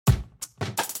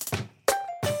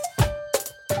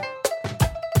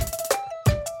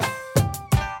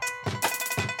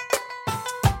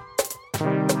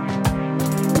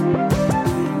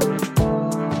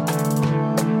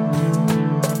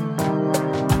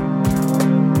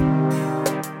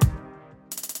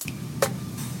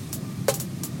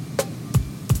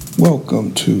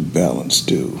Welcome to Balance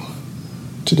Do.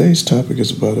 Today's topic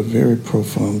is about a very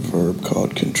profound verb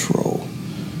called control.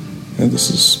 And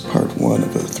this is part one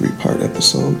of a three-part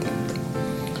episode.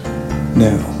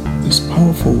 Now, this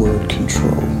powerful word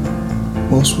control,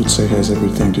 most would say has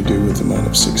everything to do with the amount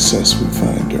of success we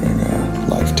find during our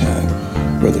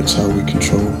lifetime, whether it's how we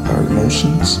control our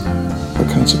emotions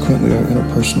or consequently our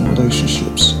interpersonal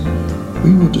relationships.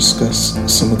 We will discuss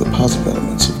some of the positive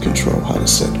elements of control, how to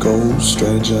set goals,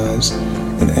 strategize,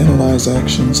 and analyze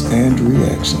actions and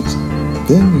reactions.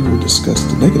 Then we will discuss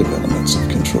the negative elements of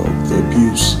control, the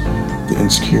abuse, the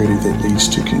insecurity that leads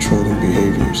to controlling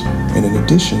behaviors, and in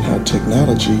addition, how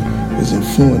technology is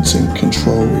influencing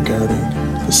control regarding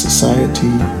the society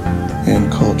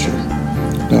and culture.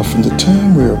 Now, from the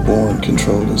time we are born,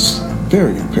 control is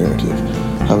very imperative.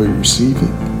 How we receive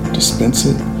it, dispense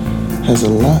it, has a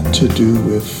lot to do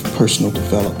with personal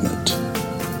development.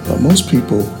 Most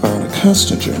people are on a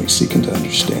constant journey seeking to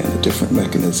understand the different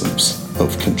mechanisms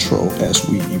of control as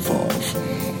we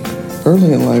evolve.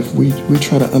 Early in life, we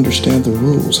try to understand the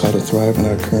rules, how to thrive in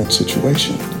our current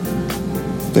situation.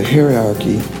 The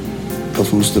hierarchy of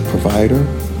who's the provider,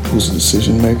 who's the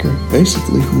decision maker,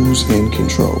 basically who's in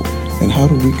control, and how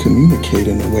do we communicate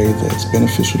in a way that's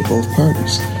beneficial to both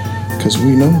parties. Because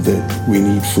we know that we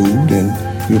need food,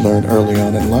 and you learn early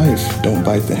on in life, don't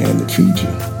bite the hand that feeds you.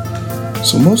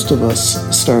 So most of us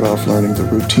start off learning the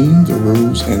routine, the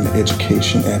rules, and the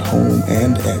education at home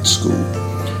and at school.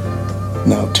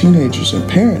 Now, teenagers and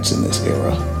parents in this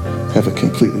era have a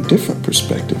completely different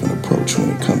perspective and approach when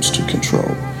it comes to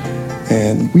control.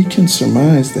 And we can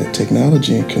surmise that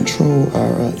technology and control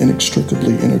are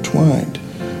inextricably intertwined.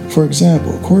 For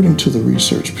example, according to the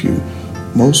Research Pew,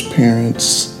 most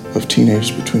parents of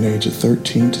teenagers between the age of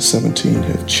 13 to 17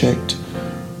 have checked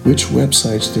which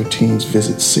websites their teens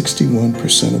visit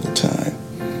 61% of the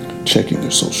time. Checking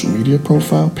their social media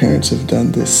profile, parents have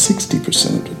done this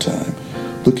 60% of the time.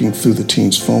 Looking through the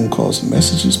teens' phone calls and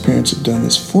messages, parents have done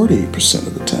this 48%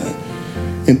 of the time.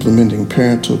 Implementing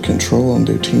parental control on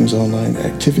their teens' online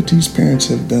activities, parents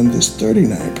have done this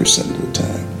 39% of the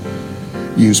time.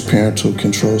 Use parental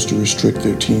controls to restrict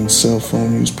their teens' cell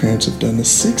phone use, parents have done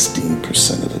this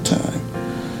 16% of the time.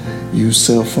 Use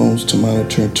cell phones to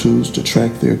monitor tools to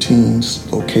track their teens'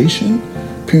 location,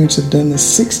 parents have done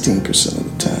this 16% of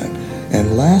the time.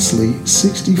 And lastly,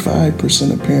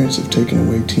 65% of parents have taken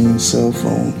away teens' cell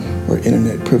phone or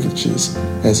internet privileges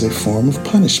as a form of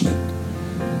punishment.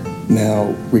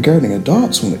 Now, regarding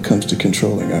adults when it comes to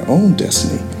controlling our own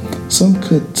destiny, some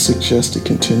could suggest a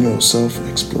continual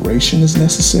self-exploration is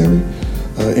necessary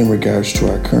in regards to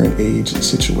our current age and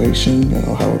situation,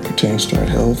 how it pertains to our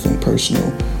health and personal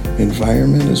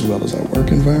environment as well as our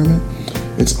work environment.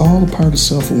 It's all a part of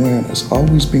self-awareness,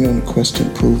 always being on a quest to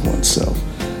improve oneself.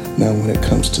 Now, when it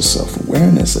comes to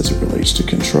self-awareness as it relates to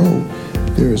control,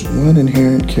 there is one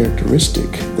inherent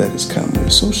characteristic that is commonly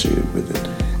associated with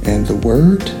it, and the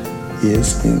word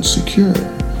is insecure.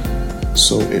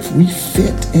 So if we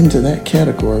fit into that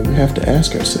category, we have to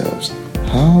ask ourselves,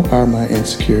 how are my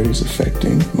insecurities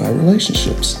affecting my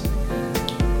relationships?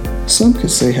 Some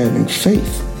could say having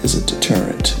faith is a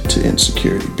deterrent to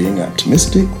insecurity, being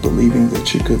optimistic, believing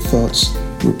that your good thoughts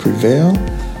will prevail.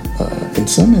 In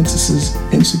some instances,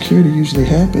 insecurity usually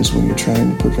happens when you're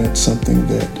trying to prevent something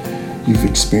that you've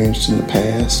experienced in the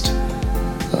past.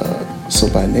 So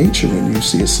by nature, when you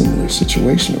see a similar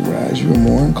situation arise, you are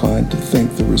more inclined to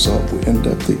think the result will end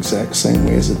up the exact same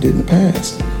way as it did in the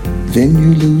past. Then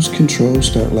you lose control,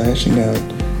 start lashing out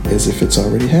as if it's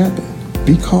already happened.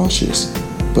 Be cautious,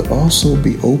 but also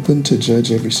be open to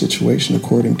judge every situation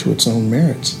according to its own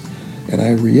merits. And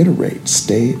I reiterate,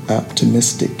 stay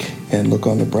optimistic and look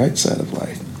on the bright side of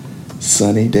life.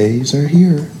 Sunny days are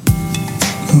here.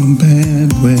 On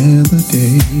bad weather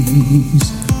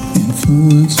days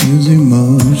influences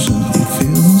emotions, we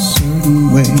feel a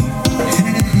certain way.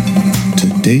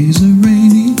 Today's a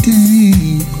rainy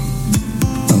day,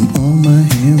 I'm on my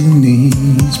hands and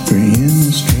knees, praying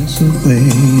the stress away.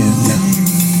 And now,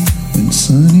 when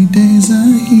sunny days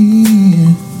are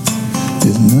here,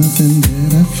 there's nothing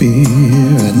that I fear,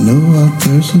 I know I'll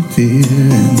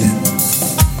persevere, and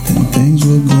then things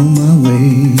will go my way.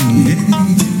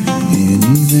 And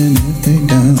even if they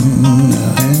don't, I'll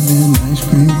have an ice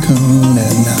cream cone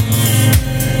at night.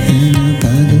 And out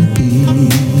by the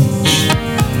beach,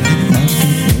 watch the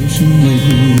ocean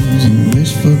waves and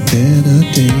wish for better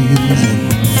days.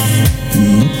 And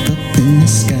look up in the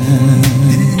sky,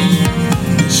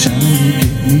 the shine will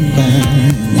get me by.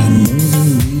 And I know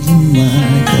the reason why,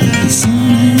 'cause the sun.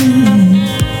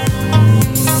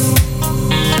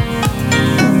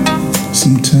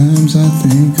 Sometimes I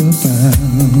think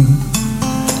about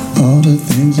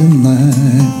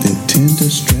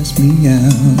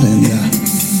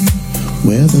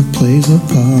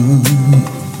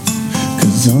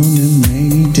 'Cause on them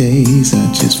rainy days I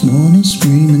just wanna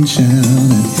scream and shout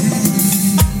and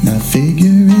not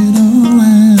figure it all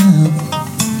out.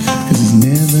 'Cause there's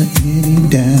never any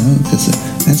doubt, 'cause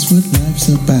that's what life's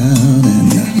about.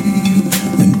 And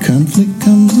when conflict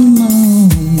comes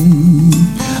along,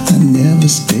 I never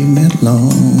stay that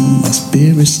long. My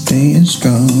spirit's staying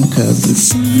strong, 'cause the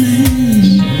sun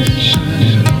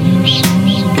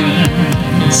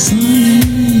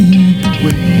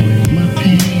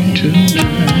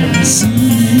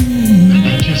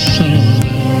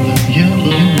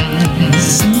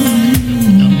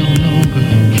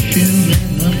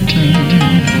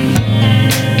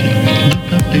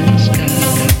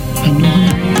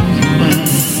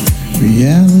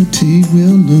reality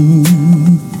will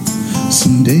loom.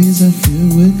 Some days I feel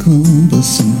with gloom, but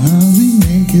somehow we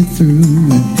make it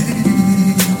through. And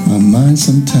my mind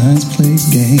sometimes plays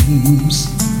games.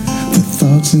 The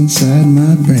thoughts inside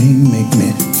my brain make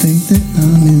me think that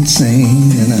I'm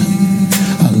insane. And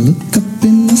I look up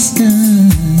in the sky.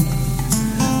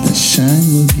 The shine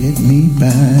will get me by,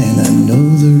 and I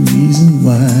know the reason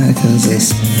why. 'Cause the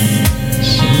sun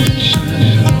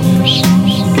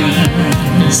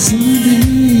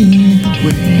Sunday,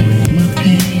 away my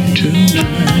pain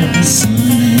tonight.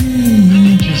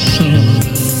 Sunday, I just saw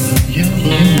the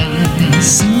yellow light.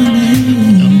 Sunday,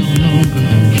 I'm no longer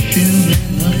feeling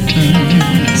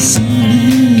uptight.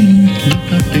 Sunday, look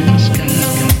up in the sky.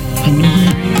 I know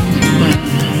the reason why.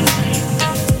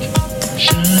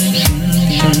 Shine, shine,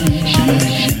 shine, shine,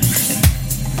 shine.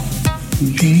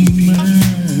 Be mine.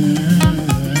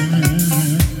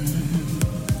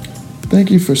 Thank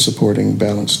you for supporting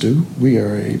Balance Due. We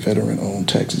are a veteran-owned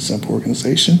tax-exempt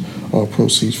organization. All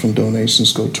proceeds from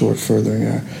donations go toward furthering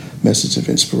our message of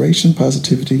inspiration,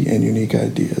 positivity, and unique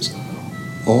ideas,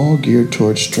 all geared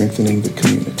towards strengthening the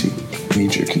community. We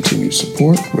need your continued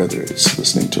support, whether it's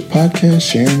listening to a podcast,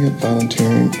 sharing it,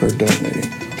 volunteering, or donating,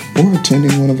 or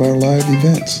attending one of our live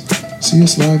events. See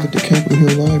us live at the Capitol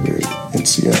Hill Library in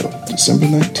Seattle, December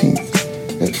 19th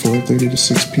at 4:30 to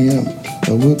 6 p.m.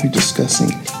 We'll be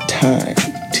discussing time,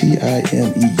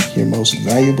 T-I-M-E, your most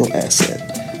valuable asset,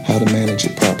 how to manage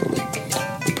it properly.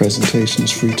 The presentation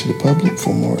is free to the public.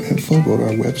 For more info, go to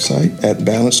our website at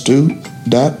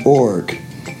balancedue.org.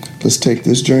 Let's take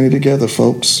this journey together,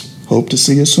 folks. Hope to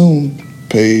see you soon.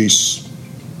 Peace.